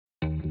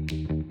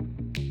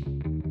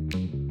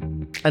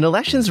An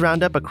elections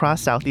roundup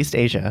across Southeast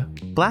Asia,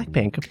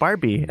 Blackpink,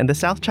 Barbie, and the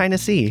South China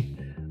Sea.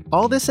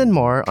 All this and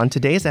more on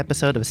today's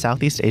episode of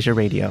Southeast Asia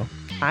Radio.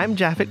 I'm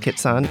Japhet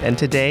Kitson, and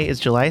today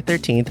is July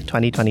 13th,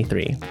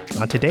 2023.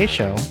 On today's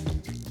show...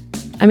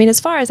 I mean,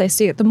 as far as I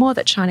see it, the more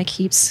that China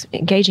keeps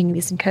engaging in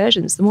these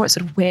incursions, the more it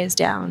sort of wears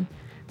down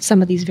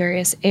some of these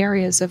various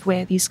areas of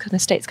where these kind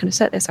of states can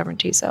assert their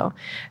sovereignty. So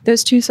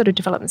those two sort of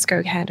developments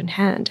go hand in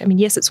hand. I mean,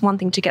 yes, it's one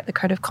thing to get the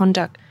code of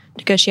conduct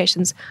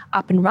negotiations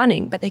up and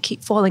running, but they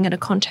keep falling in a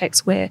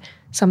context where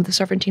some of the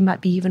sovereignty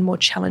might be even more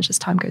challenged as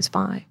time goes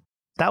by.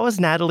 That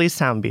was Natalie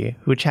Sambhi,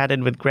 who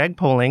chatted with Greg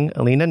Poling,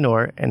 Elina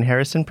Noor, and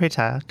Harrison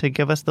Prétat to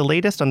give us the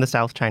latest on the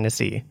South China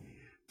Sea.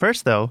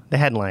 First, though, the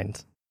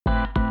headlines.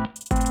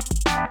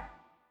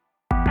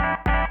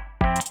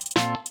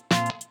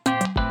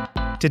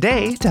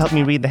 Today, to help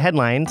me read the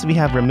headlines, we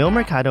have Ramil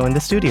Mercado in the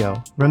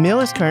studio.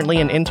 Ramil is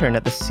currently an intern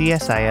at the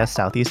CSIS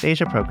Southeast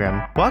Asia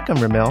program. Welcome,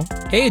 Ramil.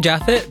 Hey,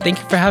 Japhet. Thank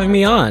you for having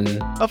me on.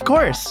 Of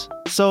course.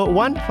 So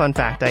one fun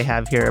fact I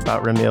have here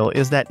about Ramil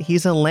is that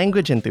he's a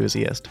language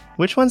enthusiast.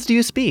 Which ones do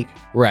you speak?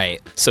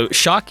 Right. So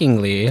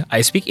shockingly,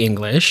 I speak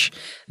English.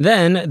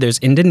 Then there's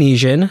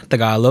Indonesian,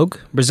 Tagalog,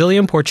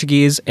 Brazilian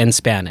Portuguese, and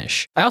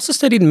Spanish. I also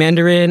studied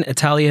Mandarin,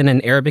 Italian,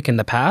 and Arabic in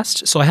the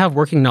past, so I have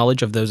working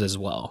knowledge of those as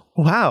well.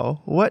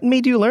 Wow. What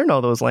made you learn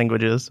all those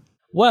languages?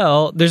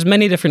 Well, there's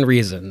many different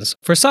reasons.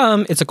 For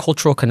some, it's a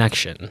cultural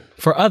connection.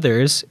 For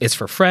others, it's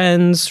for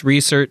friends,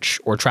 research,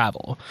 or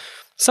travel.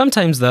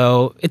 Sometimes,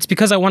 though, it's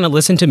because I want to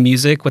listen to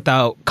music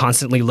without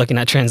constantly looking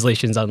at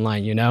translations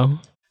online, you know?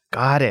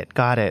 Got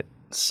it.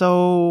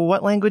 So,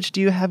 what language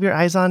do you have your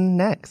eyes on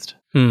next?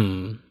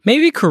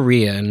 Maybe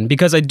Korean,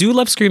 because I do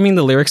love screaming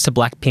the lyrics to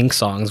Blackpink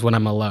songs when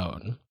I'm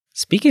alone.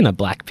 Speaking of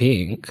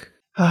Blackpink...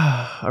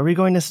 Are we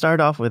going to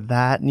start off with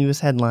that news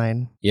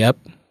headline? Yep,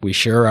 we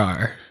sure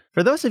are.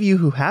 For those of you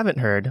who haven't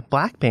heard,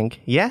 Blackpink,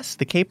 yes,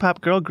 the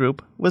K-pop girl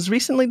group, was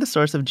recently the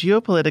source of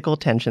geopolitical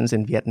tensions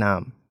in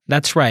Vietnam.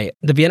 That's right.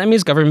 The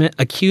Vietnamese government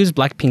accused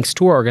Blackpink's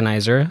tour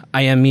organizer,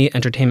 IME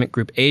Entertainment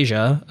Group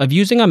Asia, of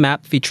using a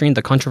map featuring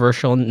the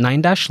controversial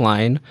 9-dash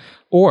line,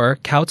 or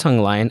Cao Tung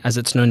line as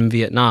it's known in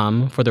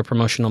Vietnam, for their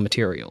promotional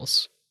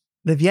materials.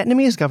 The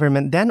Vietnamese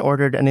government then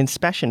ordered an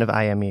inspection of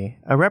IME.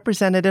 A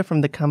representative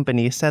from the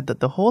company said that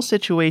the whole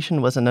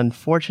situation was an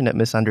unfortunate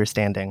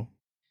misunderstanding.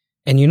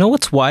 And you know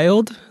what's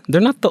wild?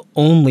 They're not the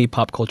only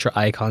pop culture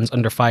icons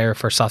under fire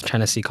for South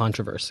China Sea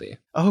controversy.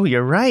 Oh,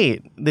 you're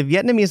right. The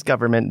Vietnamese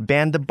government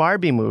banned the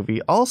Barbie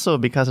movie also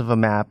because of a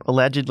map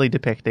allegedly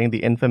depicting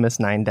the infamous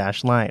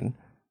 9-dash line.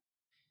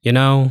 You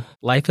know,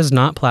 life is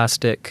not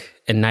plastic,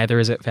 and neither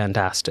is it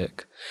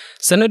fantastic.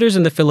 Senators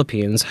in the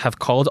Philippines have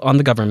called on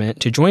the government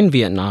to join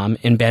Vietnam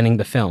in banning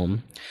the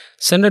film.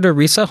 Senator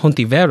Risa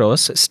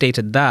Hontiveros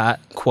stated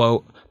that,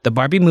 quote, "The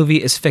Barbie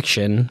movie is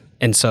fiction,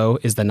 and so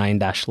is the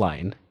 9-dash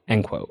line."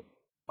 End quote.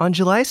 On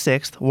July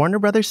 6th, Warner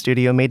Brothers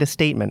Studio made a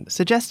statement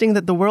suggesting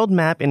that the world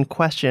map in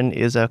question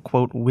is a,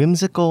 quote,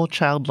 whimsical,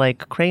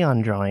 childlike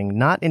crayon drawing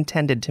not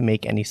intended to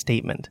make any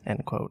statement,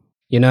 end quote.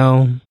 You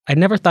know, I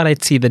never thought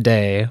I'd see the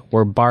day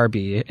where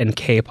Barbie and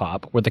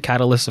K-pop were the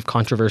catalyst of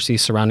controversy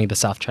surrounding the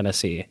South China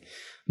Sea.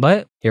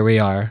 But here we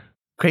are.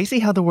 Crazy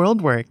how the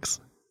world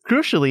works.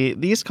 Crucially,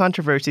 these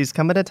controversies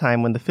come at a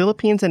time when the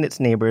Philippines and its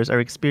neighbors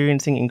are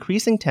experiencing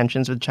increasing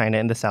tensions with China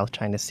in the South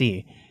China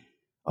Sea.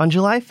 On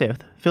July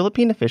 5th,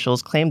 Philippine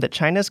officials claimed that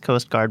China's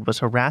Coast Guard was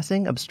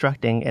harassing,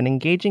 obstructing, and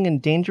engaging in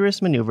dangerous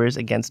maneuvers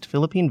against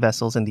Philippine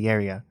vessels in the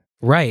area.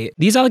 Right.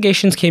 These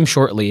allegations came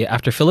shortly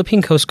after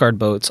Philippine Coast Guard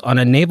boats on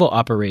a naval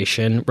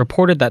operation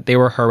reported that they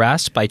were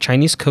harassed by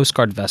Chinese Coast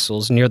Guard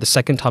vessels near the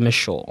Second Thomas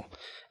Shoal.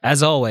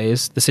 As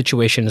always, the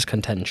situation is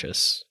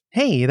contentious.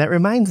 Hey, that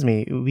reminds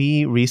me,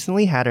 we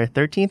recently had our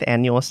 13th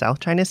annual South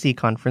China Sea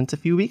Conference a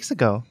few weeks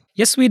ago.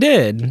 Yes, we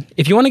did.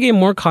 If you want to gain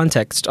more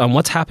context on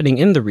what's happening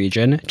in the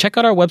region, check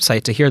out our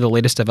website to hear the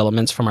latest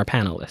developments from our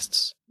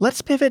panelists.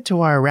 Let's pivot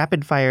to our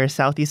rapid-fire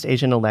Southeast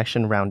Asian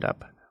election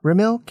roundup.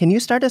 Ramil, can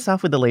you start us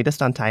off with the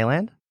latest on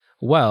Thailand?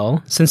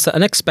 Well, since the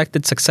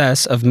unexpected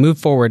success of Move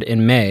Forward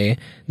in May,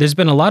 there's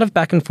been a lot of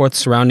back and forth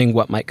surrounding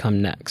what might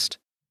come next.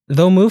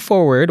 Though Move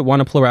Forward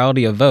won a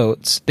plurality of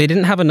votes, they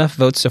didn't have enough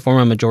votes to form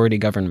a majority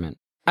government.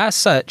 As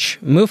such,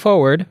 Move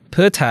Forward,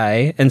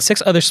 Prétat, and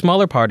 6 other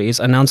smaller parties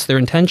announced their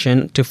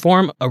intention to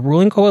form a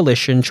ruling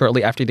coalition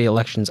shortly after the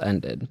elections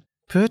ended.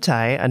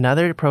 Prétat,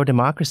 another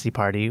pro-democracy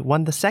party,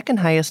 won the second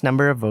highest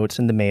number of votes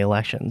in the May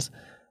elections.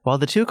 While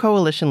the two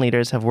coalition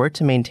leaders have worked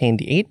to maintain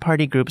the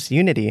 8-party group's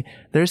unity,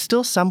 there are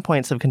still some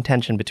points of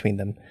contention between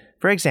them.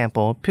 For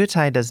example,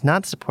 Prétat does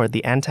not support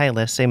the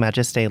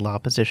anti-lèse-majesté law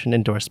position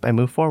endorsed by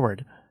Move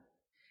Forward.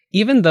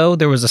 Even though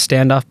there was a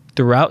standoff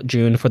throughout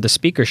June for the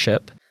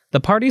speakership, the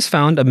parties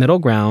found a middle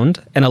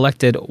ground and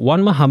elected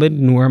Wan Muhammad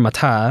Noor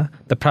Matha,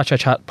 the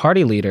Prachachat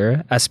party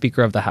leader, as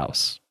Speaker of the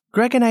House.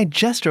 Greg and I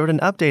just wrote an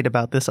update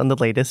about this on the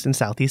latest in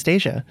Southeast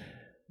Asia.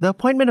 The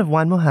appointment of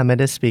Wan Muhammad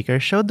as Speaker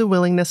showed the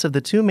willingness of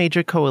the two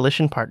major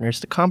coalition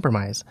partners to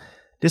compromise.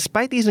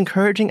 Despite these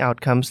encouraging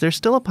outcomes, there's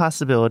still a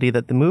possibility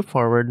that the Move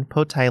Forward,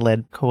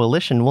 Prétat-led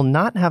coalition will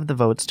not have the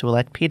votes to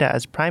elect Prétat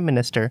as prime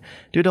minister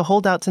due to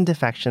holdouts and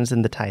defections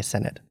in the Thai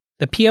Senate.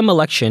 The PM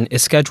election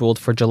is scheduled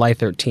for July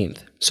 13th,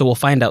 so we'll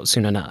find out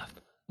soon enough.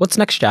 What's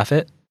next,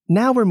 Japhet?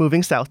 Now we're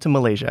moving south to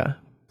Malaysia.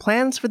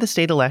 Plans for the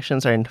state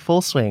elections are in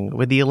full swing,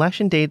 with the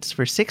election dates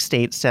for 6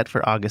 states set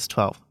for August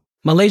 12th.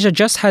 Malaysia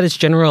just had its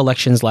general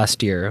elections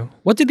last year.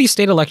 What do these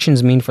state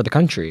elections mean for the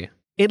country?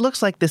 It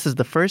looks like this is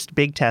the first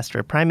big test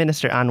for Prime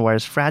Minister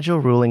Anwar's fragile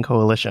ruling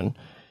coalition.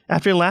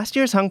 After last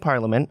year's hung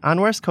parliament,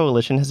 Anwar's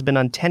coalition has been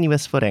on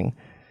tenuous footing.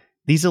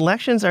 These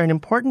elections are an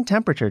important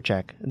temperature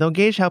check. They'll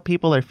gauge how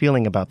people are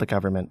feeling about the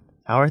government.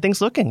 How are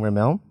things looking,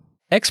 Ramil?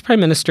 Ex-Prime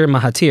Minister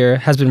Mahathir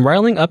has been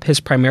riling up his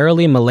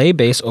primarily Malay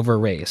base over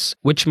race,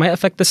 which might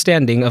affect the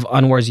standing of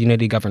Anwar's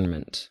unity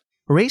government.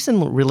 Race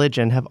and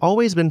religion have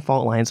always been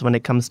fault lines when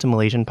it comes to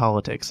Malaysian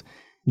politics.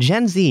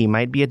 Gen Z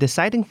might be a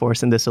deciding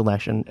force in this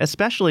election,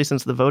 especially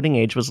since the voting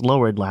age was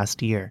lowered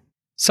last year.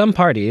 Some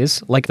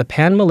parties, like the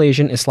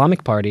Pan-Malaysian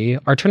Islamic Party,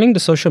 are turning to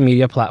social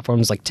media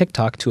platforms like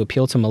TikTok to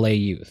appeal to Malay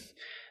youth.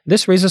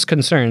 This raises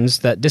concerns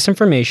that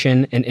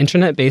disinformation and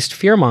internet-based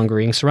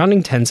fear-mongering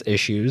surrounding tense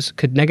issues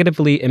could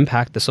negatively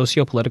impact the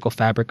socio-political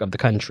fabric of the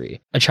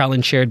country, a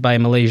challenge shared by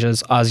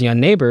Malaysia's ASEAN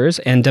neighbors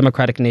and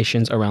democratic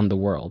nations around the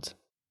world.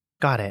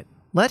 Got it.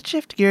 Let's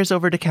shift gears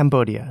over to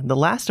Cambodia, the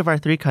last of our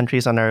 3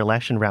 countries on our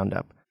election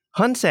roundup.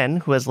 Hun Sen,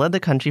 who has led the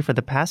country for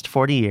the past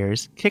 40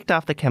 years, kicked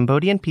off the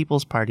Cambodian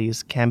People's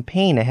Party's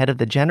campaign ahead of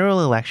the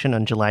general election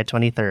on July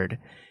 23rd.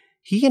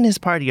 He and his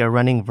party are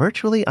running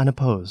virtually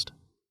unopposed.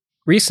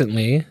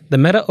 Recently, the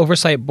Meta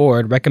Oversight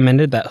Board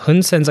recommended that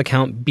Hun Sen's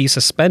account be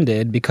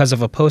suspended because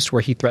of a post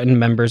where he threatened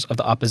members of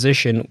the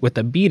opposition with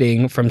a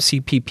beating from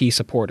CPP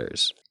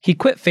supporters. He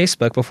quit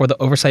Facebook before the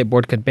Oversight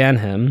Board could ban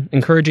him,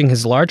 encouraging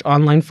his large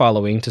online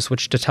following to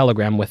switch to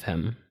Telegram with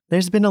him.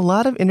 There's been a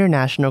lot of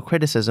international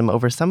criticism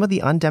over some of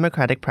the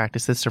undemocratic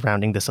practices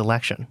surrounding this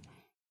election.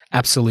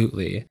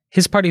 Absolutely.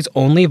 His party's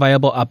only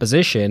viable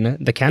opposition,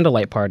 the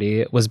Candlelight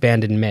Party, was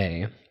banned in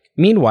May.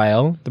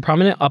 Meanwhile, the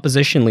prominent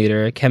opposition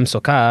leader, Kem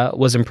Sokha,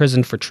 was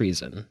imprisoned for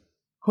treason.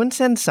 Hun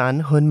Sen's son,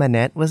 Hun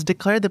Manet, was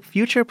declared the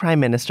future prime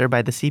minister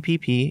by the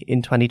CPP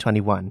in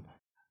 2021.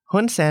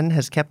 Hun Sen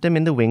has kept him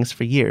in the wings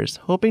for years,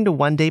 hoping to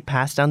one day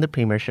pass down the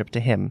premiership to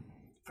him.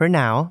 For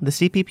now, the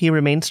CPP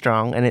remains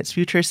strong and its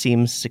future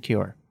seems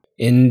secure.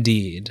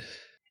 Indeed.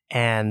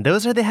 And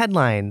those are the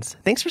headlines.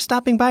 Thanks for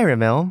stopping by,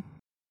 Ramil.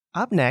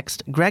 Up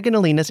next, Greg and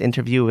Elina's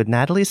interview with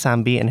Natalie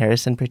Sambhi and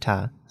Harrison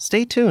Prétat.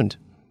 Stay tuned.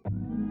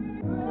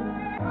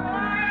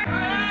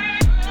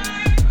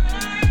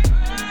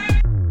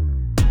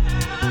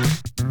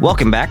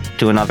 Welcome back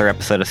to another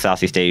episode of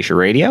Southeast Asia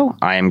Radio.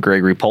 I am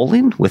Gregory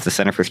Poling with the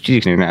Center for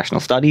Strategic and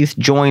International Studies,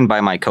 joined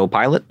by my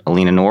co-pilot,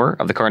 Elina Noor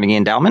of the Carnegie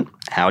Endowment.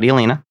 Howdy,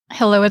 Elina.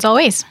 Hello, as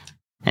always.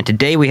 And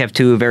today we have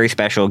 2 very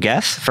special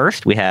guests.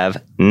 First, we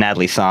have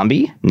Natalie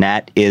Sambhi.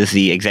 Nat is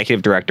the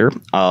executive director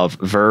of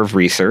Verve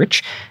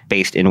Research,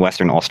 based in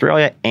Western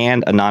Australia,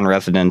 and a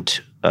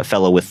non-resident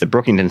fellow with the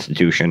Brookings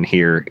Institution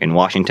here in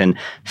Washington,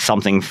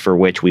 something for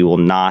which we will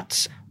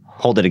not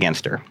hold it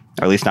against her,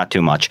 or at least not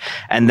too much.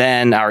 And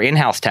then our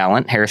in-house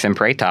talent, Harrison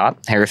Prétat.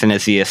 Harrison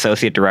is the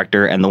associate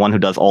director and the one who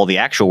does all the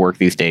actual work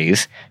these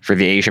days for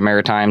the Asia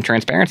Maritime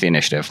Transparency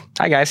Initiative.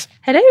 Hi, guys.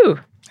 Hello.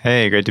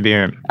 Hey, great to be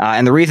here.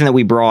 And the reason that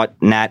we brought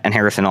Nat and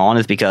Harrison on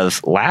is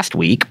because last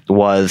week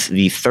was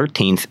the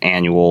 13th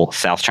annual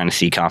South China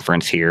Sea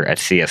Conference here at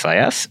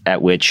CSIS,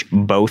 at which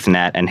both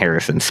Nat and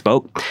Harrison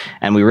spoke.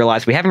 And we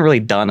realized we haven't really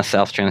done a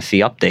South China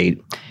Sea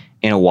update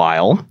in a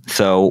while.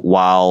 So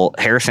while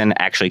Harrison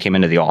actually came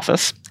into the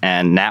office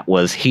and Nat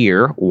was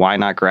here, why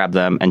not grab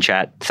them and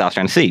chat South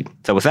China Sea?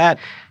 So with that,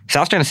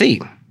 South China Sea.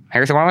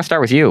 Harrison, why don't I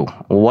start with you?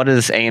 What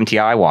is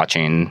AMTI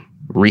watching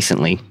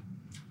recently?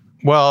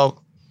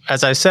 Well,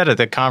 as I said at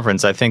the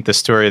conference, I think the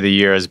story of the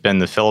year has been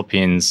the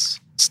Philippines'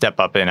 step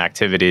up in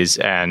activities.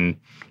 And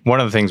one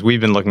of the things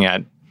we've been looking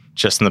at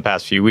just in the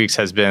past few weeks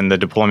has been the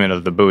deployment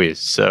of the buoys.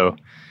 So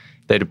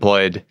they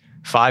deployed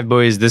 5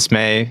 buoys this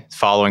May,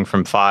 following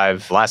from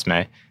 5 last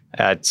May,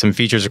 at some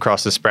features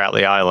across the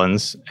Spratly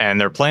Islands,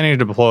 and they're planning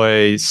to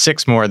deploy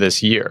 6 more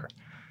this year.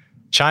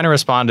 China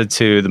responded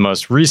to the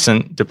most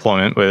recent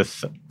deployment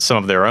with some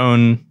of their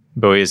own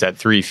buoys at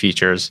 3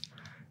 features,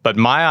 but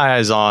my eye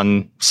is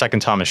on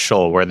Second Thomas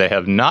Shoal, where they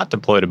have not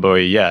deployed a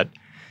buoy yet,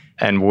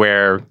 and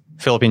where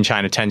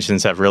Philippine-China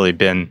tensions have really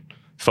been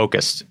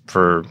focused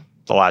for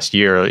the last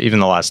year,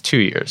 even the last 2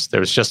 years. There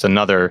was just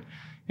another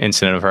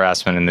incident of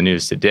harassment in the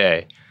news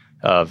today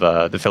of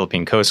the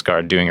Philippine Coast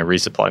Guard doing a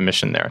resupply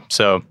mission there.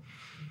 So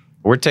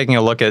we're taking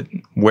a look at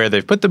where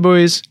they've put the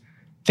buoys,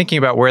 thinking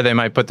about where they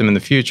might put them in the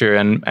future,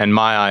 and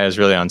my eye is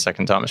really on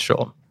Second Thomas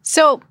Shoal.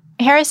 So,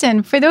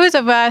 Harrison, for those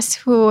of us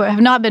who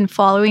have not been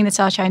following the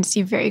South China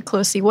Sea very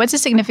closely, what's the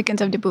significance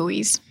of the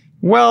buoys?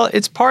 Well,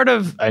 it's part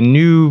of a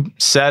new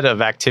set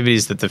of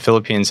activities that the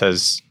Philippines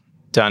has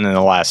done in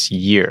the last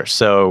year.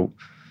 So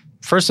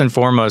first and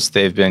foremost,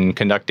 they've been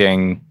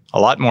conducting a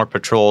lot more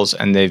patrols,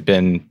 and they've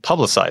been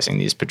publicizing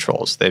these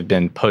patrols. They've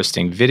been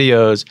posting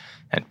videos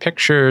and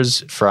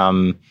pictures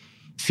from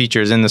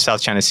features in the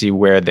South China Sea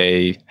where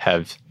they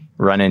have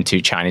run into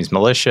Chinese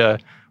militia,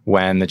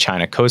 when the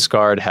China Coast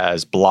Guard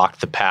has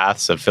blocked the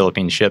paths of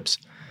Philippine ships.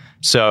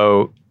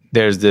 So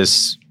there's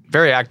this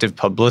very active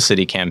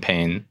publicity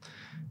campaign.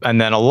 And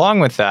then along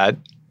with that,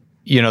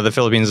 the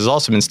Philippines has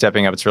also been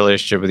stepping up its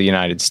relationship with the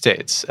United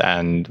States,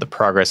 and the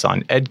progress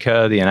on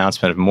EDCA, the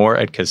announcement of more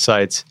EDCA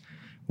sites.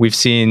 We've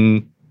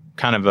seen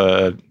kind of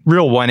a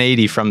real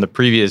 180 from the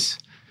previous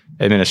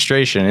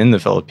administration in the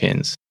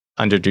Philippines.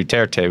 Under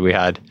Duterte, we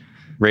had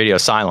radio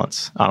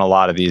silence on a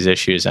lot of these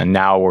issues, and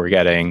now we're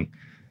getting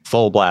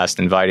full blast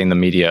inviting the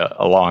media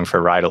along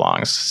for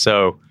ride-alongs.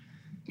 So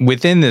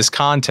within this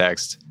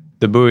context,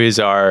 the buoys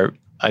are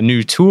a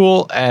new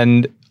tool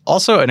and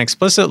also an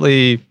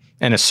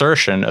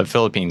assertion of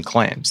Philippine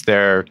claims.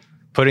 They're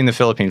putting the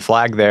Philippine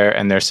flag there,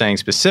 and they're saying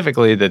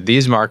specifically that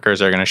these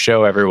markers are going to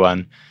show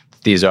everyone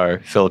that these are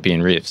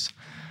Philippine reefs.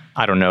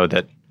 I don't know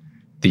that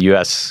the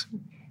U.S.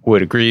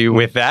 would agree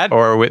with that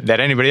or that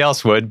anybody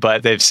else would,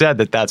 but they've said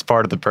that that's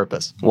part of the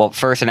purpose. Well,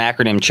 first, an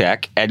acronym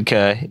check.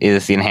 EDCA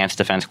is the Enhanced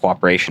Defense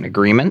Cooperation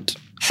Agreement.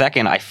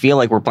 Second, I feel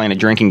like we're playing a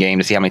drinking game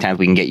to see how many times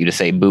we can get you to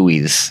say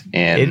buoys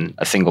in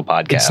a single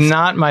podcast. It's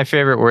not my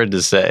favorite word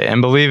to say.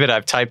 And believe it,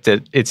 I've typed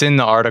it. It's in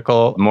the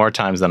article more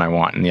times than I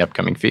want in the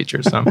upcoming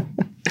features. So.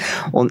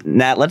 Well,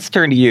 Nat, let's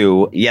turn to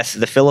you. Yes,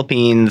 the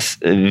Philippines,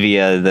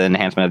 via the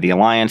enhancement of the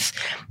alliance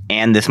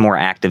and this more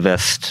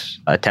activist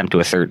attempt to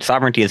assert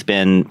sovereignty, has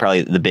been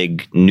probably the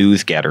big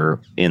news getter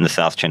in the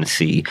South China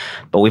Sea.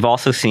 But we've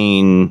also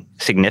seen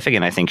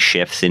significant, I think,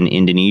 shifts in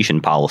Indonesian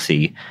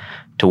policy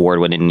toward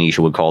what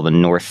Indonesia would call the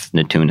North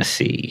Natuna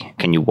Sea.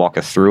 Can you walk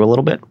us through a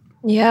little bit?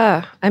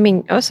 Yeah,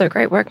 also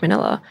great work,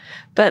 Manila.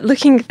 But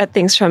looking at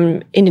things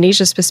from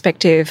Indonesia's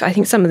perspective, I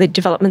think some of the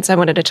developments I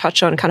wanted to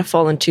touch on kind of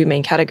fall in two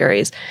main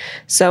categories.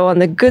 So on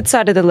the good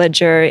side of the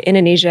ledger,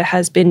 Indonesia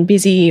has been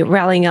busy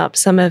rallying up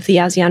some of the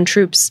ASEAN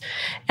troops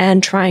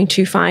and trying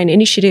to find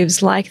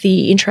initiatives like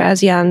the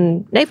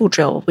intra-ASEAN naval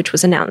drill, which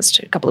was announced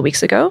a couple of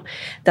weeks ago.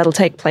 That'll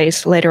take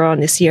place later on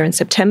this year in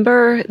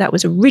September. That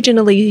was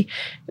originally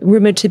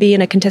rumored to be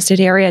in a contested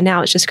area.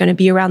 Now it's just going to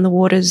be around the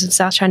waters of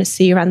South China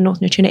Sea, around the North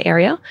Natuna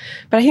area.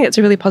 But I think that's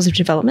a really positive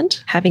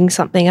development, having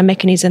a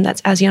mechanism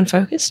that's ASEAN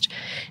focused.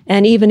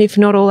 And even if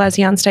not all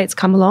ASEAN states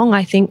come along,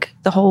 I think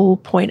the whole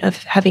point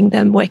of having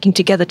them working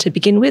together to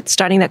begin with,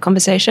 starting that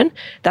conversation,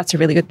 that's a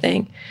really good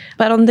thing.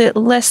 But on the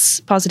less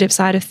positive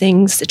side of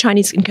things, the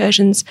Chinese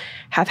incursions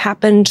have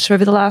happened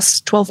over the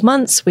last 12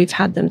 months. We've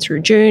had them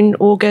through June,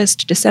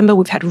 August, December.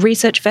 We've had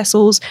research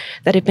vessels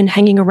that have been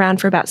hanging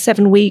around for about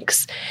 7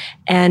 weeks,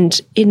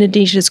 and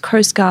Indonesia's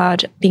Coast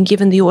Guard being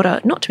given the order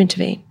not to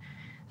intervene.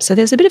 So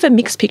there's a bit of a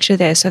mixed picture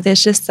there. So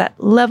there's just that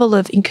level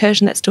of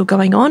incursion that's still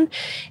going on.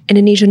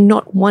 Indonesia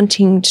not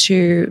wanting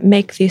to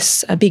make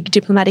this a big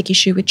diplomatic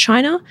issue with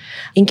China,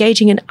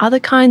 engaging in other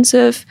kinds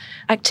of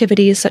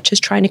activities such as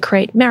trying to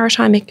create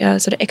maritime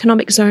sort of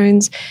economic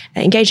zones,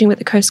 engaging with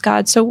the Coast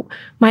Guard. So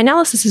my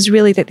analysis is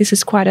really that this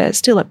is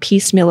still a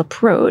piecemeal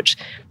approach.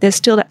 There's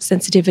still that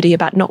sensitivity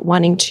about not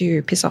wanting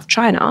to piss off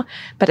China,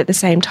 but at the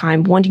same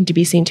time wanting to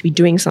be seen to be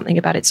doing something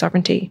about its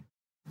sovereignty.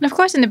 And of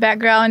course, in the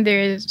background,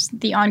 there's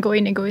the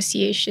ongoing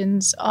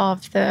negotiations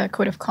of the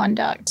Code of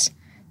Conduct.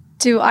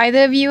 Do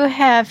either of you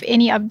have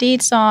any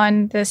updates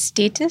on the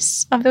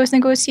status of those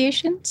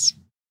negotiations?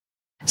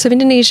 So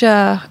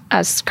Indonesia,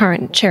 as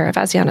current chair of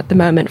ASEAN at the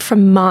moment,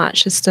 from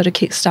March has sort of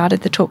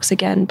kick-started the talks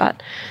again,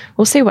 but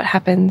we'll see what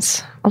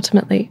happens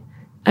ultimately.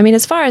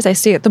 As far as I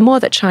see it, the more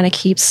that China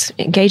keeps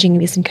engaging in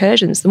these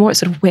incursions, the more it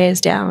sort of wears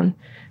down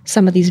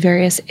some of these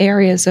various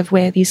areas of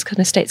where these kind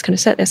of states can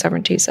assert their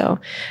sovereignty. So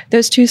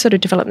those two sort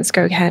of developments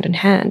go hand in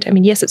hand.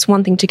 Yes, it's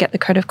one thing to get the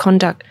Code of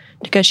Conduct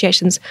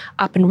negotiations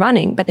up and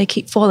running, but they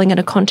keep falling in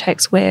a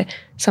context where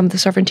some of the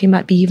sovereignty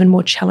might be even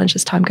more challenged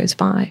as time goes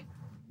by.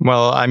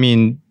 Well,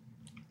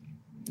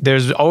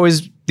 there's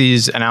always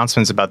these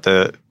announcements about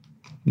the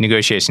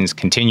negotiations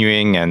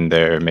continuing and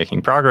they're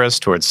making progress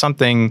towards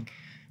something.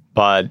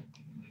 But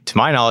to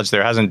my knowledge,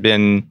 there hasn't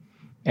been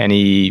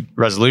any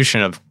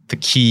resolution of the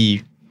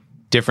key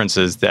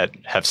differences that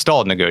have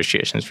stalled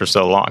negotiations for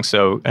so long.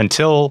 So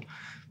until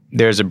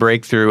there's a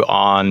breakthrough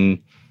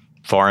on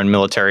foreign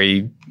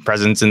military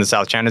presence in the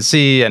South China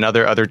Sea and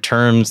other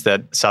terms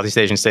that Southeast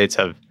Asian states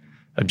have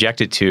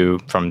objected to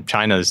from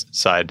China's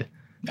side,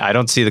 I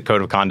don't see the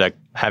Code of Conduct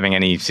having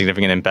any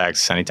significant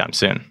impacts anytime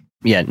soon.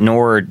 Yeah,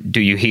 nor do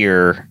you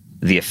hear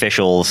the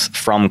officials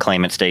from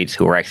claimant states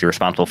who are actually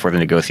responsible for the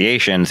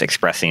negotiations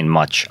expressing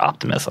much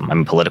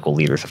optimism. Political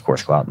leaders, of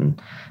course, go out and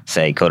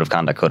say Code of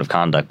Conduct.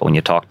 But when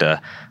you talk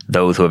to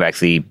those who have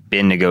actually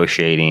been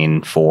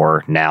negotiating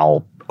for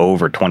now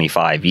over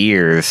 25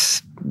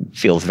 years,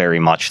 feels very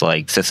much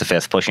like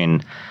Sisyphus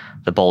pushing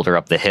the boulder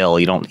up the hill.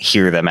 You don't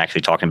hear them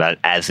actually talking about it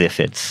as if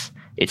it's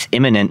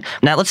imminent.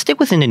 Now, let's stick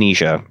with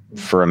Indonesia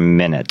for a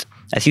minute.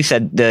 As you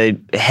said, the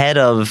head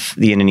of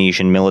the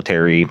Indonesian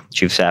military,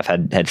 Chief of Staff,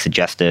 had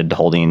suggested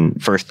holding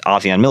first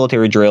ASEAN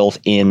military drills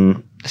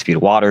in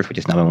disputed waters, which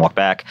has now been walked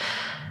back.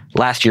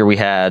 Last year, we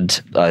had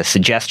a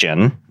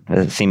suggestion,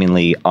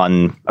 seemingly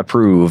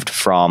unapproved,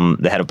 from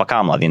the head of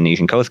Bakamla, the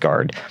Indonesian Coast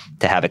Guard,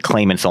 to have a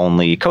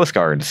claimants-only Coast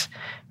Guards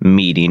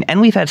meeting.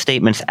 And we've had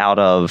statements out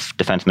of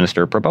Defense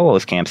Minister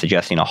Prabowo's camp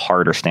suggesting a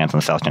harder stance on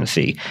the South China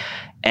Sea.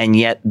 And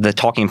yet the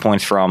talking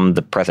points from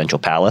the presidential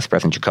palace,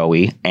 President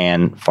Jokowi,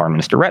 and Foreign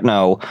Minister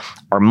Retno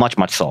are much,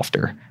 much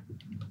softer.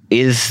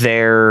 Is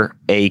there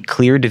a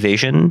clear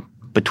division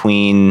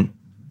between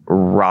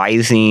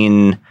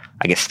rising,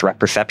 I guess, threat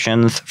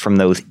perceptions from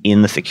those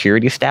in the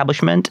security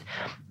establishment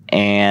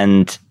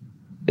and,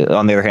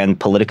 on the other hand,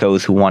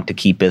 politicos who want to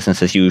keep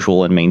business as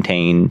usual and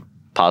maintain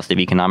positive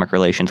economic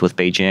relations with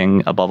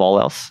Beijing above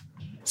all else?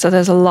 So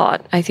there's a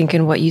lot, I think,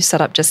 in what you set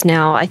up just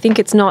now. I think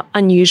it's not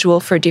unusual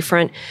for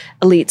different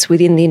elites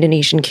within the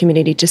Indonesian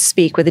community to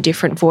speak with a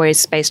different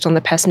voice based on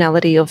the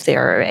personality of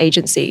their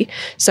agency.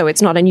 So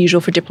it's not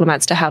unusual for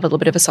diplomats to have a little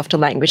bit of a softer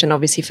language, and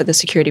obviously for the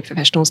security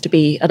professionals to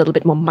be a little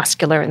bit more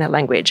muscular in their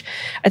language.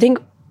 I think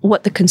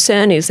what the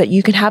concern is that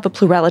you can have a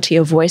plurality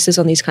of voices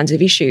on these kinds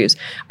of issues.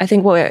 I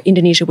think where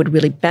Indonesia would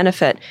really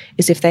benefit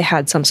is if they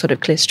had some sort of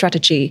clear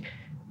strategy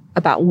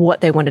about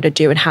what they wanted to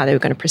do and how they were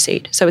going to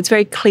proceed. So it's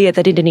very clear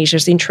that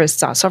Indonesia's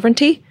interests are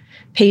sovereignty,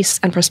 peace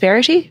and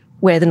prosperity,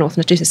 where the North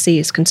China Sea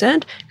is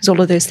concerned, because all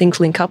of those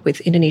things link up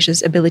with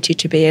Indonesia's ability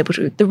to be able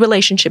to, the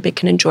relationship it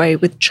can enjoy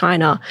with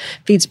China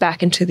feeds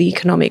back into the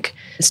economic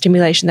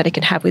stimulation that it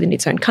can have within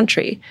its own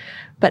country.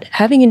 But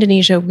having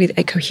Indonesia with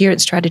a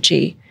coherent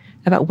strategy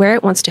about where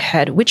it wants to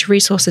head, which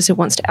resources it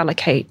wants to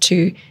allocate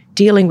to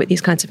dealing with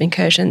these kinds of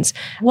incursions,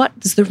 what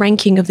is the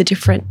ranking of the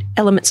different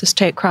elements of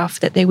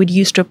statecraft that they would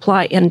use to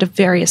apply under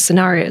various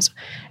scenarios,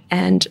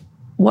 and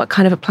what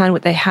kind of a plan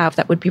would they have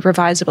that would be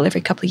revisable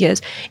every couple of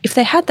years. If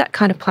they had that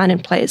kind of plan in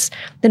place,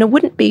 then it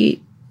wouldn't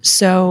be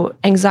so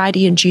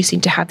anxiety-inducing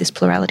to have this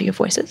plurality of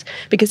voices,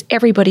 because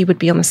everybody would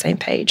be on the same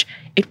page.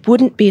 It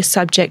wouldn't be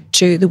subject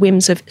to the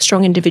whims of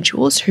strong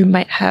individuals who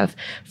might have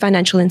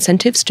financial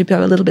incentives to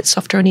go a little bit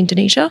softer on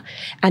Indonesia,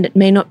 and it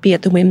may not be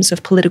at the whims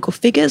of political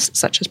figures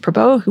such as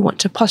Prabowo who want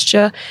to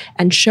posture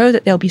and show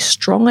that they'll be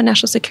strong on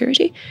national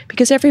security,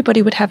 because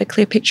everybody would have a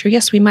clear picture.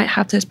 Yes, we might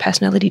have those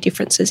personality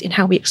differences in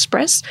how we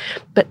express,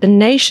 but the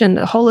nation,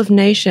 the whole of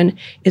nation,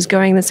 is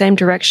going in the same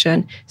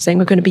direction, saying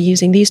we're going to be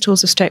using these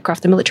tools of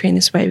statecraft, the military in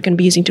this way, we're going to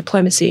be using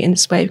diplomacy in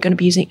this way, we're going to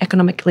be using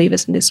economic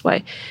levers in this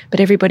way, but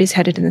everybody's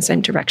headed in the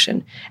same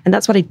direction. And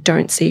that's what I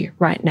don't see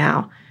right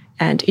now.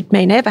 And it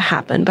may never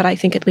happen, but I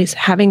think at least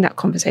having that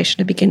conversation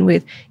to begin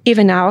with,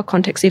 even in our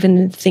context, even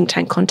in the think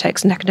tank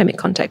context and academic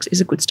context,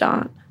 is a good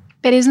start.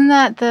 But isn't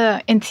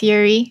that in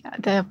theory,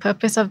 the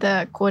purpose of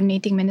the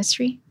coordinating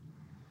ministry?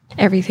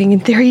 Everything in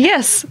theory,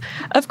 yes,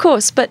 of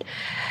course. But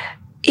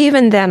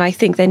even then, I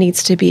think there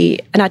needs to be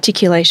an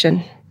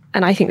articulation.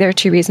 And I think there are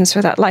two reasons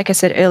for that. Like I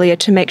said earlier,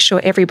 to make sure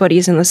everybody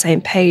is on the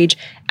same page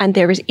and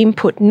there is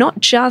input, not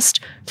just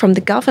from the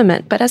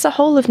government, but as a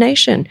whole of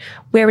nation.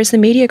 Where is the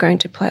media going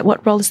to play?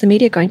 What role is the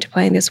media going to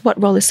play in this?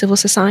 What role is civil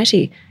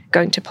society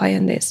going to play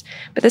in this?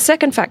 But the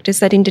second fact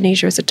is that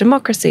Indonesia is a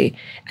democracy.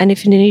 And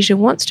if Indonesia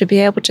wants to be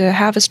able to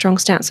have a strong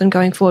stance on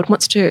going forward,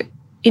 wants to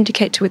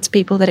indicate to its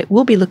people that it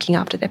will be looking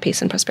after their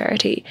peace and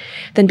prosperity,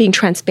 then being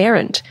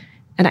transparent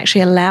and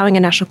actually allowing a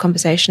national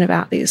conversation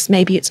about this.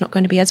 Maybe it's not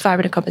going to be as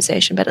vibrant a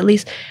conversation, but at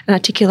least an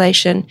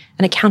articulation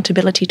and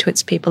accountability to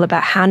its people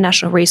about how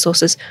national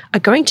resources are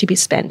going to be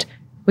spent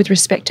with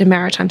respect to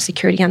maritime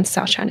security and the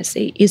South China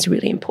Sea is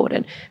really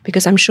important,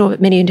 because I'm sure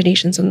that many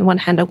Indonesians on the one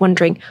hand are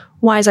wondering,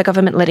 why is our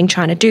government letting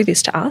China do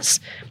this to us?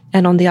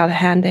 And on the other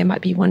hand, they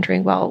might be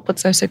wondering, well,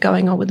 what's also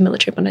going on with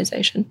military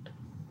weaponization?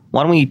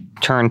 Why don't we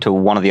turn to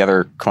one of the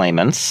other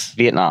claimants,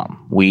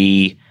 Vietnam?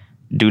 We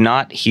do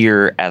not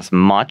hear as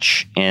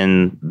much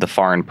in the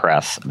foreign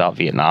press about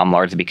Vietnam,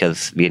 largely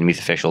because Vietnamese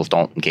officials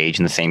don't engage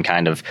in the same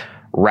kind of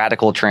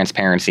radical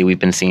transparency we've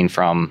been seeing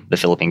from the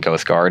Philippine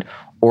Coast Guard,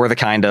 or the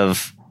kind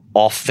of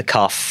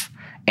off-the-cuff,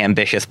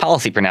 ambitious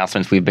policy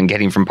pronouncements we've been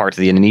getting from parts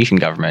of the Indonesian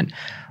government.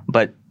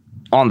 But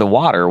on the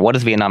water, what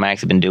has Vietnam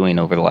actually been doing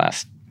over the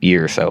last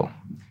year or so?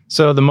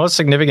 So the most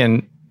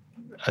significant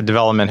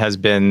development has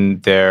been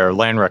their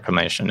land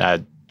reclamation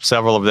at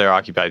several of their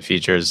occupied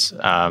features,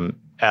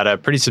 at a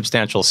pretty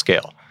substantial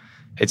scale.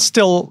 It's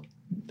still,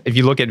 if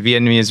you look at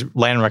Vietnamese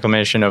land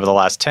reclamation over the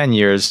last 10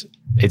 years,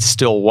 it's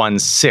still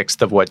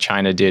 1/6 of what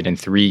China did in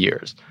 3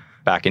 years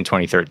back in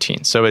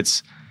 2013. So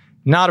it's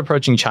not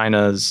approaching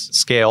China's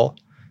scale,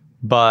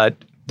 but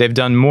they've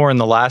done more in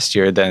the last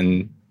year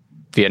than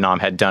Vietnam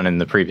had done in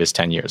the previous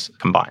 10 years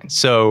combined.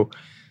 So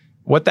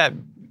what that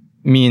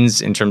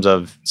means in terms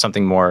of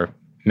something more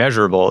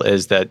measurable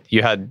is that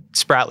you had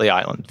Spratly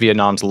Island,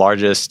 Vietnam's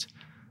largest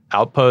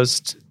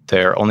outpost,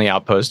 their only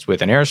outpost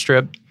with an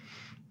airstrip.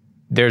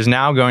 There's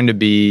now going to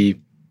be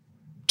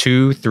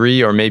 2,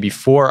 3, or maybe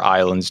 4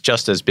 islands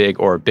just as big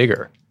or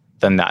bigger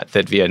than that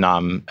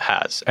Vietnam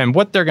has. And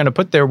what they're going to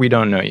put there, we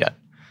don't know yet.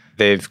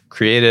 They've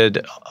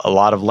created a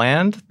lot of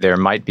land. There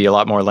might be a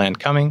lot more land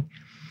coming.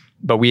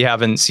 but we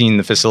haven't seen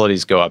the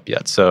facilities go up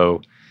yet.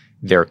 So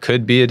there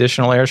could be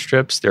additional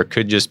airstrips. There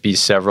could just be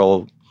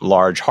several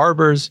large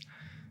harbors.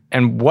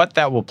 And what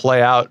that will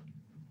play out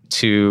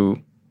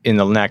to in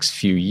the next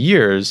few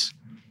years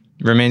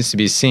remains to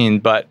be seen.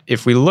 But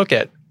if we look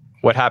at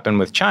what happened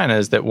with China,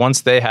 is that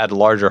once they had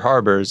larger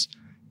harbors,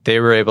 they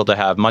were able to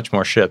have much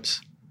more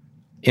ships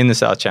in the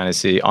South China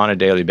Sea on a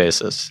daily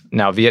basis.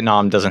 Now,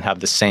 Vietnam doesn't have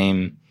the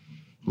same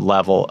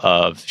level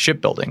of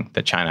shipbuilding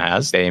that China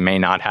has. They may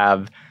not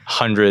have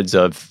hundreds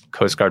of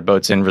Coast Guard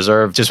boats in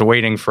reserve just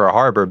waiting for a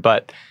harbor.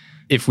 But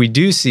if we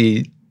do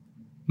see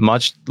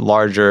much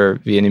larger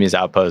Vietnamese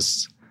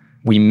outposts,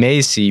 we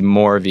may see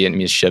more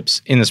Vietnamese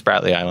ships in the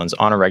Spratly Islands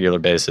on a regular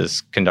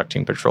basis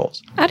conducting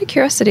patrols. Out of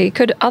curiosity,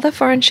 could other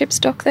foreign ships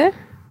dock there?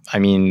 I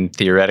mean,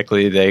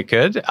 theoretically, they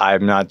could.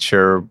 I'm not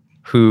sure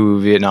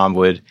who Vietnam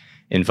would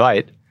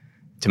invite.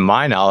 To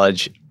my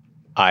knowledge,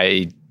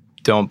 I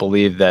don't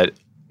believe that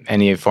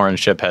any foreign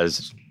ship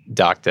has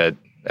docked at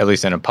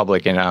least in a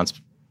public announced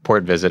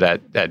port visit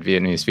at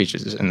Vietnamese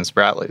beaches in the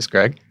Spratlys.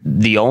 Greg?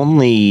 The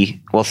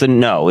only,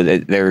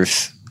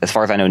 there's, as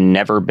far as I know,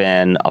 never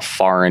been a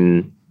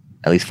foreign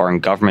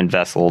government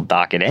vessel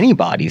dock at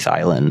anybody's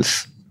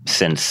islands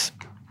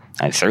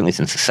certainly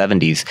since the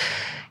 70s.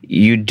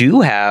 You do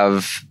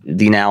have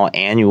the now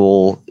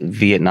annual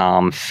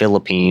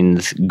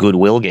Vietnam-Philippines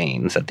goodwill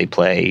games that they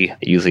play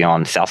usually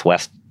on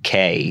Southwest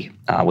K,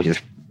 which is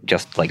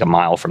just like a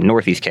mile from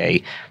Northeast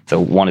K. So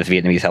one is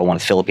Vietnamese held, one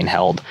is Philippine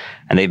held.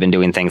 And they've been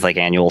doing things like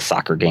annual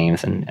soccer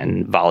games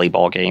and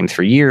volleyball games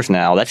for years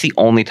now. That's the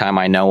only time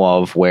I know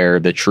of where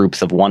the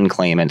troops of one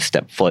claimant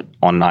step foot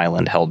on an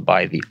island held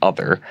by the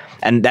other.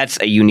 And that's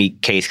a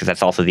unique case because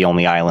that's also the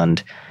only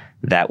island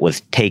that was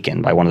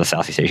taken by one of the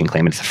Southeast Asian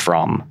claimants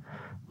from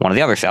one of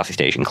the other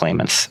Southeast Asian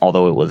claimants,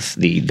 although it was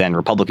the then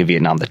Republic of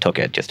Vietnam that took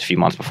it just a few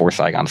months before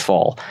Saigon's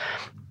fall.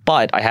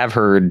 But I have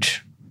heard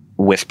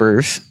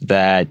whispers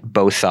that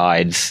both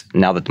sides,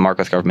 now that the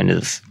Marcos government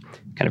is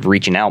kind of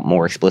reaching out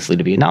more explicitly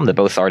to Vietnam, that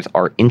both sides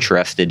are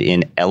interested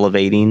in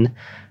elevating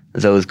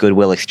those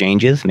goodwill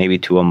exchanges, maybe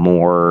to a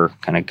more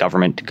kind of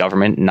government to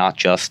government, not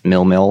just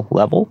mill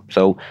level.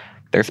 So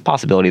there's a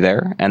possibility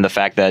there. And the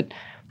fact that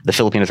the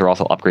Filipinos are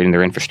also upgrading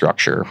their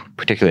infrastructure,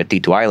 particularly at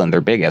T2 Island,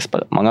 their biggest,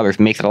 but among others,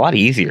 makes it a lot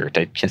easier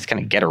to just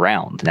kind of get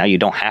around. Now you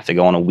don't have to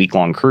go on a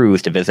week-long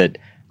cruise to visit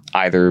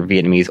either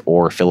Vietnamese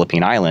or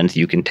Philippine islands.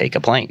 You can take a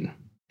plane.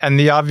 And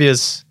the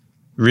obvious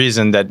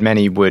reason that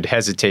many would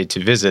hesitate to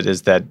visit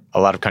is that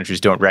a lot of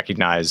countries don't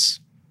recognize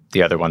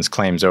the other one's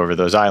claims over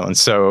those islands.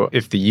 So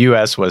if the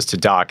U.S. was to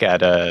dock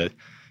at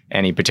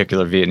any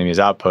particular Vietnamese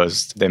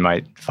outpost, they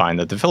might find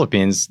that the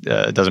Philippines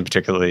doesn't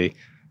particularly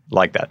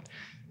like that.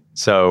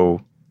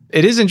 So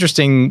it is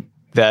interesting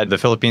that the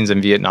Philippines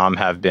and Vietnam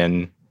have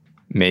been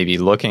maybe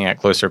looking at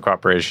closer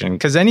cooperation,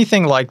 because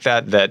anything like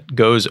that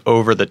goes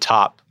over the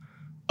top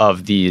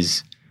of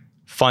these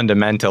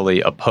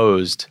fundamentally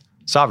opposed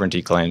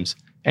sovereignty claims,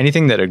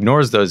 anything that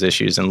ignores those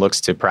issues and looks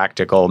to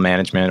practical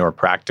management or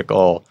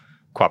practical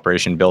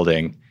cooperation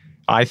building,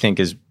 I think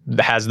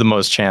has the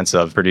most chance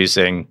of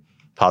producing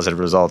positive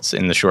results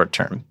in the short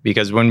term.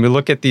 Because when we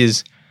look at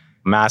these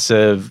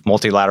massive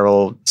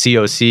multilateral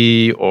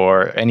COC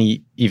or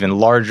any even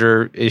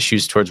larger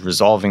issues towards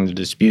resolving the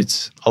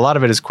disputes, a lot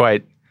of it is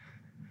quite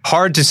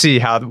hard to see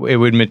how it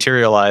would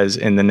materialize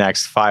in the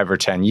next 5 or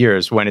 10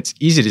 years, when it's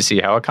easy to see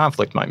how a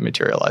conflict might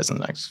materialize in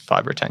the next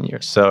 5 or 10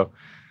 years. So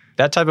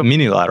that type of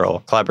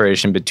unilateral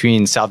collaboration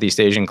between Southeast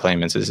Asian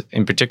claimants is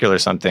in particular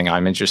something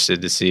I'm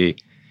interested to see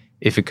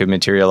if it could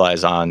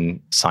materialize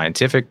on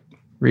scientific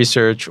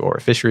research or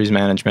fisheries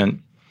management.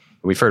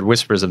 We've heard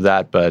whispers of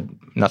that, but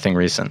nothing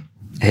recent.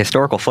 A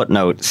historical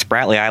footnote,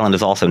 Spratly Island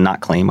is also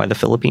not claimed by the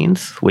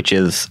Philippines, which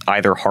is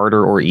either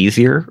harder or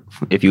easier.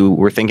 If you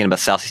were thinking about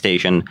Southeast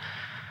Asian,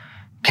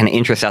 kind of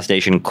intra-Southeast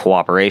Asian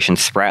cooperation,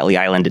 Spratly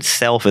Island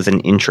itself is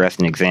an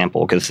interesting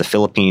example because the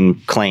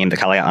Philippine claim, the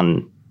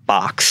Kalayaan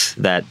box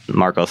that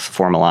Marcos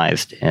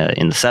formalized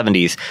in the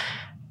 70s,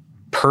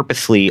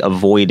 purposely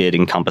avoided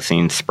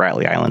encompassing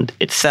Spratly Island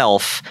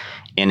itself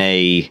in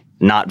a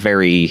not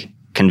very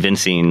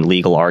convincing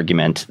legal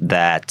argument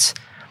that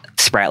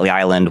Spratly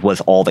Island was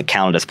all that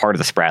counted as part of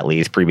the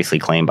Spratlys previously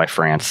claimed by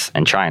France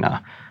and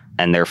China.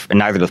 And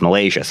neither does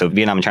Malaysia. So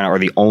Vietnam and China are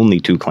the only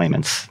two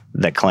claimants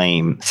that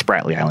claim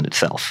Spratly Island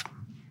itself.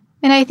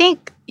 And I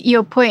think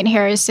your point,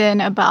 Harrison,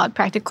 about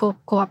practical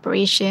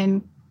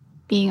cooperation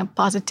being a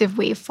positive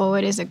way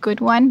forward is a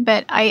good one.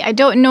 But I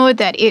don't know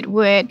that it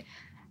would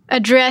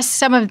address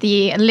some of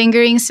the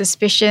lingering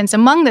suspicions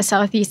among the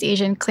Southeast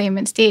Asian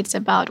claimant states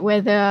about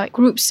whether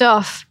groups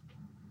of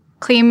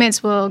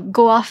claimants will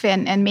go off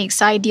and make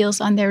side deals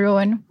on their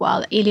own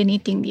while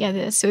alienating the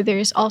others. So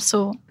there's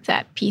also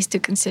that piece to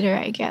consider,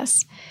 I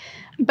guess.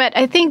 But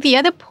I think the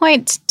other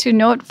point to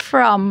note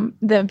from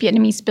the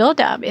Vietnamese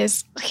buildup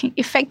is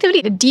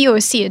effectively the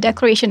DOC, the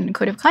Declaration and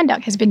Code of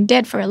Conduct, has been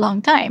dead for a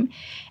long time.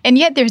 And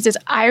yet there's this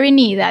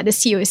irony that the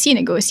COC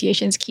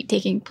negotiations keep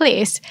taking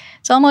place.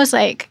 It's almost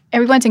like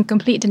everyone's in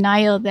complete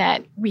denial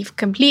that we've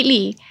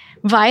completely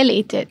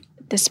violated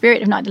the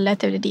spirit, if not the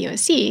letter of the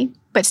DOC.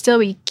 but still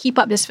we keep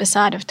up this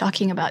facade of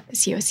talking about the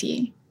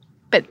COC.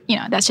 But,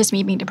 that's just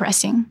me being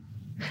depressing.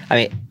 I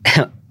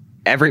mean,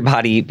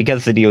 everybody,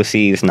 because the DOC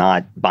is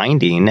not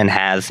binding and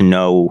has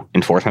no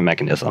enforcement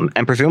mechanism,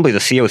 and presumably the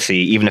COC,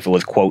 even if it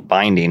was, quote,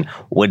 binding,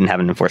 wouldn't have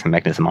an enforcement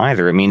mechanism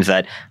either. It means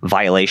that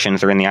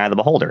violations are in the eye of the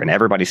beholder. And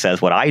everybody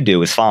says what I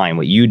do is fine.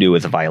 What you do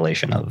is a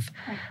violation of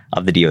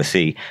the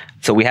DOC.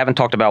 So we haven't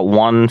talked about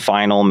one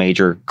final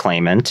major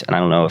claimant. And I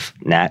don't know if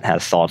Nat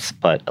has thoughts,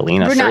 but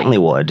Elina Brunei. Certainly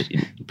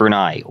would.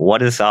 Brunei.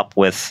 What is up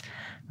with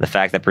the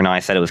fact that Brunei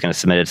said it was going to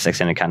submit its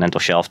extended continental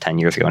shelf 10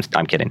 years ago?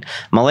 I'm kidding.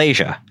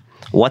 Malaysia.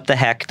 What the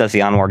heck does the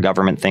Anwar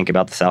government think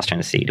about the South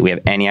China Sea? Do we have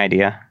any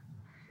idea?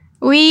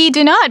 We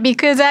do not,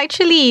 because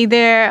actually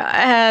there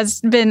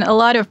has been a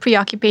lot of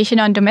preoccupation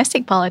on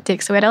domestic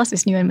politics. So what else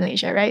is new in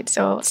Malaysia, right?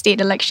 So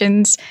state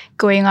elections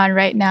going on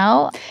right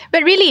now.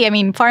 But really, I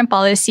mean, foreign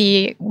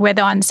policy,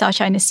 whether on South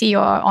China Sea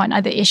or on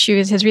other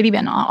issues, has really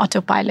been on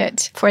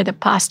autopilot for the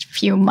past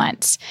few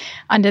months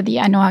under the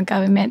Anwar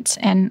government.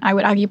 And I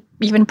would argue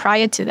even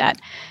prior to that.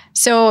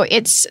 So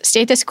it's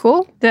status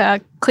quo.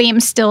 The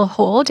claims still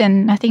hold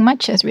and nothing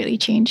much has really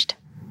changed.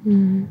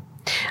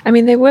 I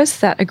mean, there was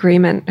that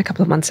agreement a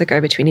couple of months ago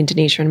between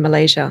Indonesia and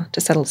Malaysia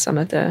to settle some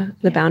of the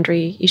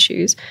boundary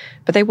issues,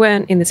 but they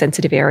weren't in the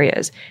sensitive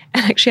areas.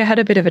 And actually, I had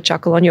a bit of a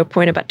chuckle on your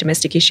point about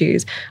domestic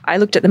issues. I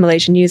looked at the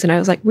Malaysian news and I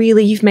was like,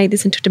 really, you've made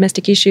this into a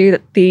domestic issue,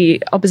 that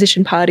the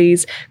opposition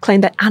parties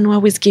claimed that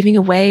Anwar was giving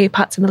away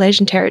parts of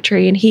Malaysian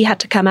territory and he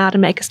had to come out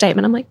and make a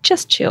statement. I'm like,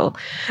 just chill.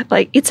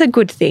 Like, it's a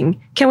good thing.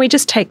 Can we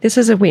just take this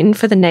as a win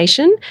for the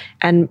nation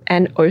and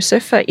also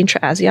for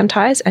intra-ASEAN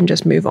ties and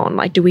just move on?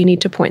 Like, do we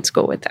need to point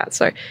score with that?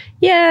 So,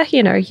 yeah,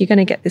 you're going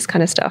to get this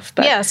kind of stuff.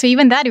 But yeah, so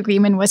even that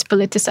agreement was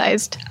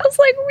politicized. I was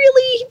like,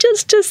 really?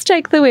 Just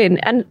take the win.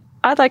 And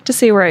I'd like to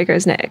see where it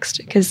goes next,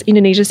 because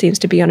Indonesia seems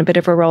to be on a bit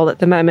of a roll at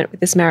the moment with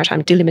this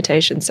maritime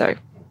delimitation. So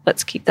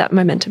let's keep that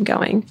momentum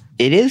going.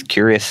 It is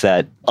curious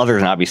that, other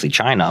than obviously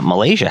China,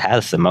 Malaysia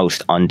has the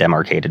most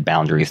undemarcated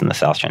boundaries in the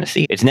South China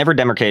Sea. It's never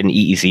demarcated an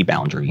EEZ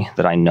boundary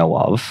that I know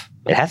of.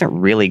 It hasn't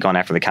really gone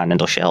after the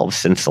continental shelf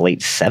since the late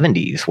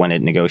 70s, when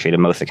it negotiated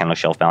most of the continental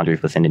shelf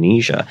boundaries with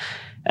Indonesia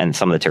and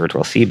some of the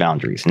territorial sea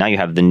boundaries. Now you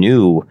have the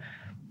new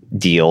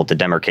deal to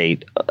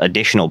demarcate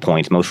additional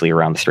points, mostly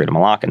around the Strait of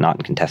Malacca, not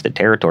in contested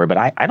territory. But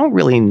I don't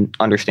really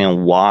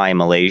understand why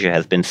Malaysia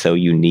has been so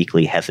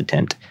uniquely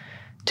hesitant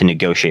to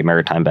negotiate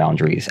maritime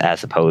boundaries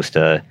as opposed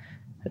to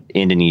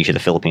Indonesia, the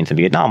Philippines, and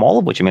Vietnam, all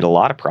of which have made a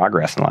lot of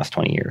progress in the last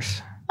 20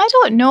 years. I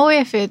don't know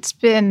if it's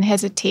been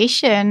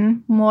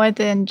hesitation more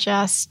than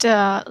just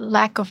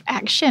lack of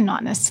action,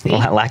 honestly.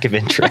 Lack of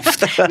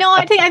interest. No,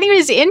 I think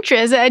there's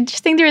interest. I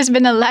just think there's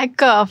been a lack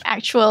of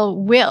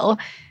actual will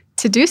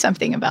to do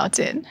something about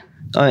it.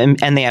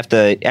 And they have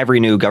to, every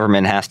new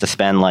government has to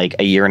spend like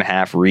a year and a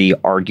half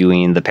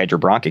re-arguing the Pedro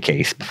Branca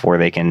case before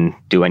they can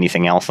do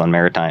anything else on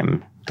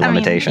maritime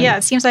delimitation. I mean, yeah,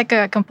 it seems like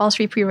a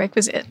compulsory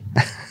prerequisite.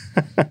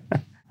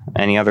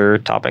 Any other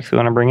topics we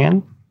want to bring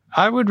in?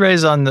 I would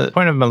raise on the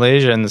point of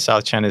Malaysia and the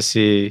South China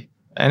Sea,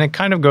 and it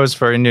kind of goes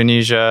for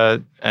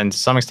Indonesia and to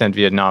some extent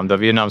Vietnam, though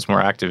Vietnam's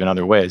more active in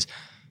other ways.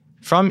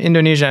 From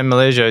Indonesia and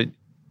Malaysia,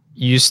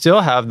 you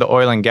still have the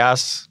oil and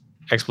gas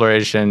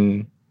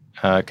exploration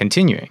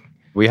continuing.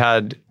 We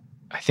had,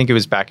 I think it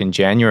was back in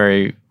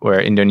January,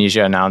 where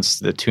Indonesia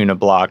announced the tuna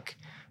block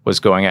was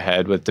going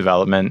ahead with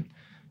development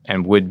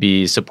and would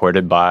be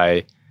supported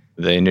by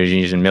the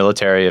Indonesian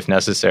military if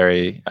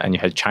necessary. And you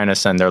had China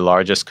send their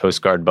largest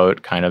Coast Guard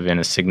boat kind of in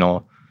a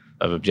signal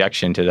of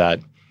objection to that.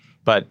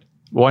 But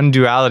one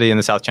duality in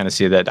the South China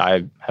Sea that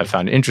I have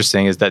found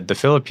interesting is that the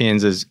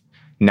Philippines is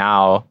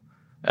now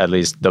at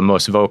least the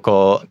most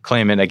vocal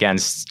claimant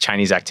against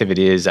Chinese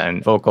activities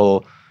and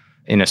vocal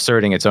in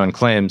asserting its own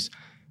claims.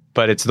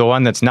 But it's the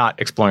one that's not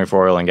exploring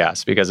for oil and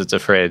gas because it's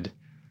afraid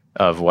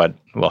of what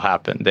will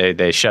happen.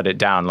 They shut it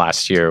down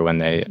last year when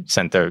they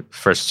sent their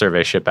first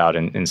survey ship out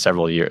in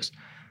several years.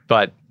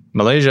 But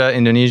Malaysia,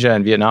 Indonesia,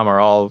 and Vietnam are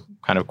all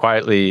kind of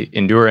quietly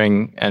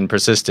enduring and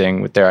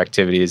persisting with their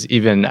activities,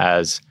 even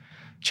as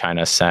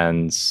China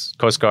sends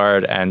Coast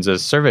Guard and a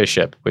survey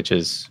ship, which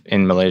is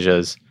in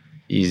Malaysia's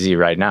EEZ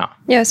right now.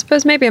 Yeah, I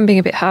suppose maybe I'm being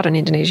a bit hard on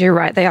Indonesia. You're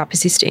right, they are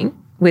persisting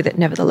with it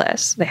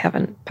nevertheless. They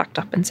haven't packed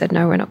up and said,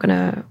 no, we're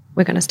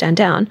going to stand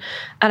down.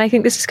 And I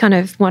think this is kind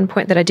of one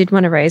point that I did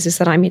want to raise, is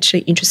that I'm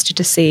actually interested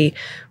to see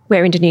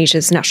where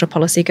Indonesia's national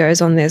policy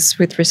goes on this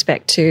with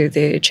respect to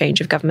the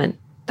change of government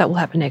that will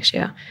happen next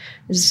year.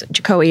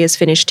 Jokowi has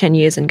finished 10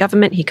 years in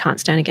government. He can't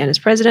stand again as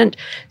president.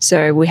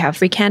 So we have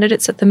 3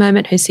 candidates at the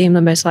moment who seem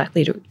the most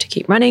likely to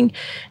keep running.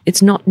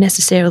 It's not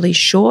necessarily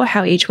sure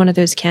how each one of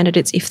those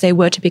candidates, if they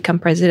were to become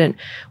president,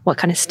 what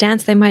kind of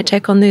stance they might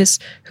take on this,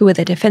 who will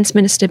their defense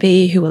minister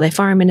be, who will their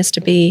foreign minister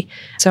be.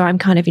 So I'm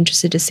kind of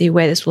interested to see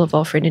where this will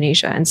evolve for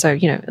Indonesia. And so,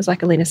 as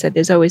like Elina said,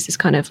 there's always this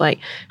kind of like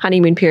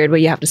honeymoon period where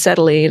you have to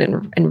settle in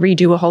and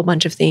redo a whole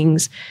bunch of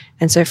things.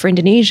 And so for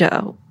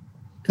Indonesia,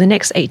 the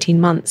next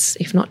 18 months,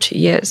 if not 2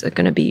 years, are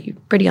going to be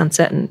pretty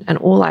uncertain. And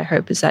all I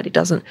hope is that it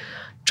doesn't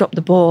drop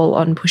the ball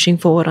on pushing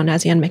forward on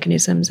ASEAN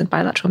mechanisms and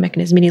bilateral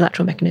mechanisms,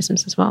 unilateral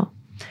mechanisms as well.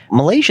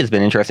 Malaysia's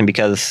been interesting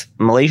because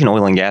Malaysian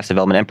oil and gas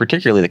development, and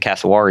particularly the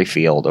Kasawari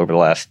field over the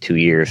last 2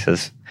 years,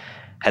 has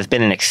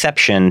been an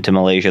exception to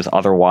Malaysia's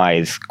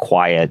otherwise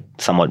quiet,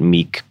 somewhat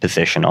meek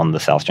position on the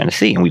South China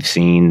Sea. And we've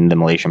seen the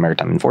Malaysian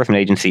Maritime Enforcement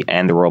Agency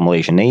and the Royal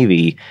Malaysian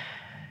Navy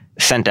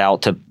sent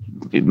out to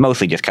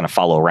mostly just kind of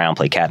follow around,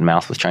 play cat and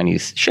mouse with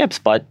Chinese ships.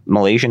 But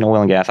Malaysian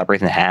oil and gas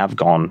operations have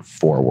gone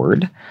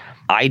forward.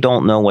 I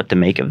don't know what to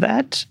make of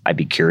that. I'd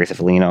be curious if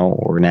Elina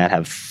or Nat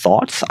have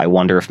thoughts. I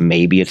wonder if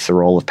maybe it's the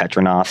role of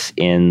Petronas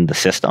in the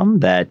system,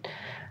 that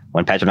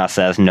when Petronas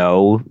says,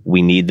 no,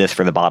 we need this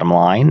for the bottom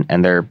line,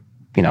 and they're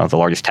the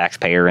largest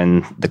taxpayer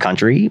in the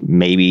country,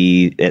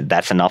 maybe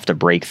that's enough to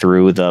break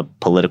through the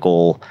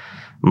political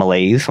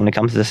malaise when it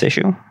comes to this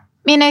issue.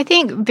 I mean, I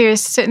think there's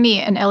certainly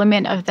an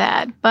element of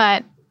that,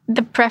 but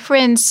the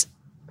preference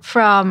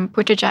from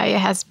Putrajaya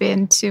has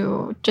been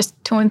to just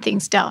tone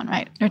things down,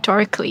 right,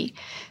 notorically.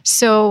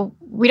 So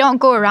we don't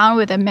go around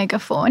with a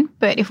megaphone,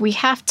 but if we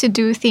have to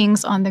do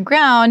things on the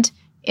ground,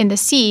 in the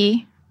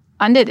sea,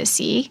 under the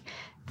sea,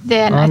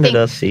 then I think... Under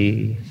the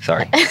sea.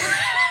 Sorry.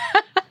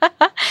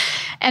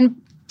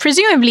 And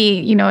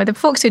presumably, the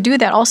folks who do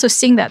that also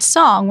sing that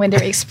song when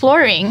they're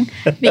exploring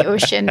the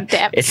ocean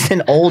depths. It's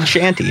an old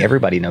shanty.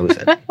 Everybody knows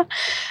it.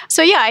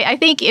 So yeah, I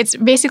think it's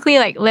basically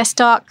like less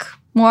talk,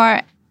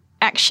 more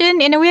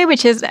action in a way,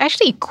 which is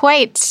actually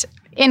quite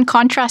in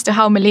contrast to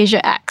how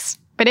Malaysia acts.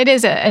 But it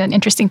is an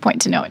interesting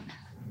point to note.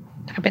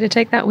 I better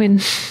take that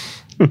win.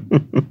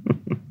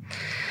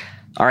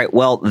 All right.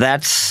 Well,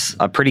 that's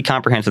a pretty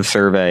comprehensive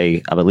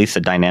survey of at least the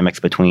dynamics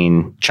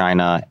between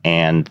China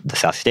and the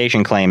Southeast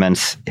Asian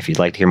claimants. If you'd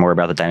like to hear more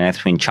about the dynamics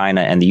between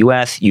China and the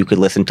U.S., you could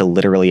listen to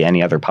literally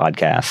any other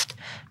podcast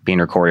being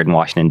recorded in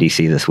Washington,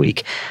 D.C. this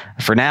week.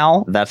 For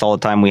now, that's all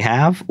the time we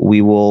have.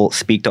 We will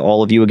speak to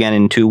all of you again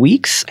in 2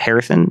 weeks.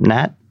 Harrison,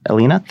 Nat,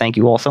 Elina, thank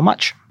you all so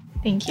much.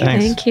 Thank you.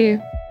 Thanks. Thank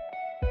you.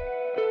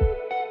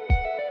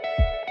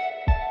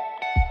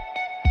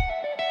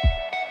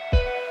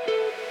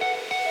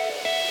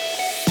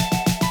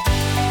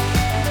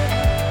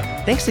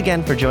 Thanks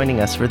again for joining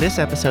us for this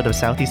episode of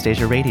Southeast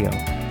Asia Radio.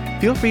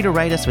 Feel free to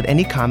write us with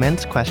any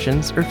comments,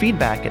 questions, or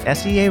feedback at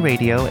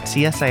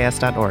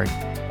searadio@csis.org,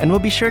 and we'll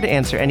be sure to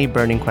answer any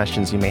burning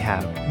questions you may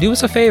have. Do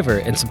us a favor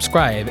and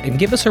subscribe and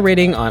give us a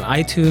rating on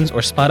iTunes or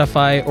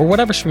Spotify or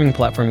whatever streaming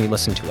platform you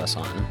listen to us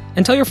on.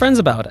 And tell your friends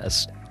about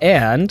us.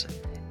 And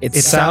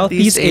it's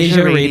Southeast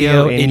Asia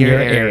Radio in your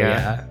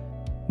area.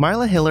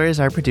 Marla Hiller is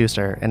our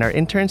producer, and our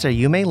interns are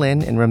Yume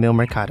Lin and Ramil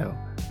Mercado.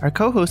 Our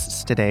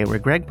co-hosts today were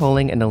Greg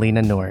Poling and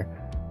Elina Noor.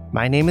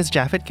 My name is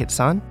Japhet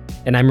Kitson.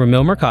 And I'm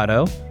Ramil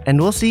Mercado. And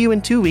we'll see you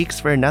in 2 weeks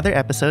for another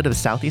episode of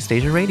Southeast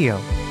Asia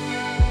Radio.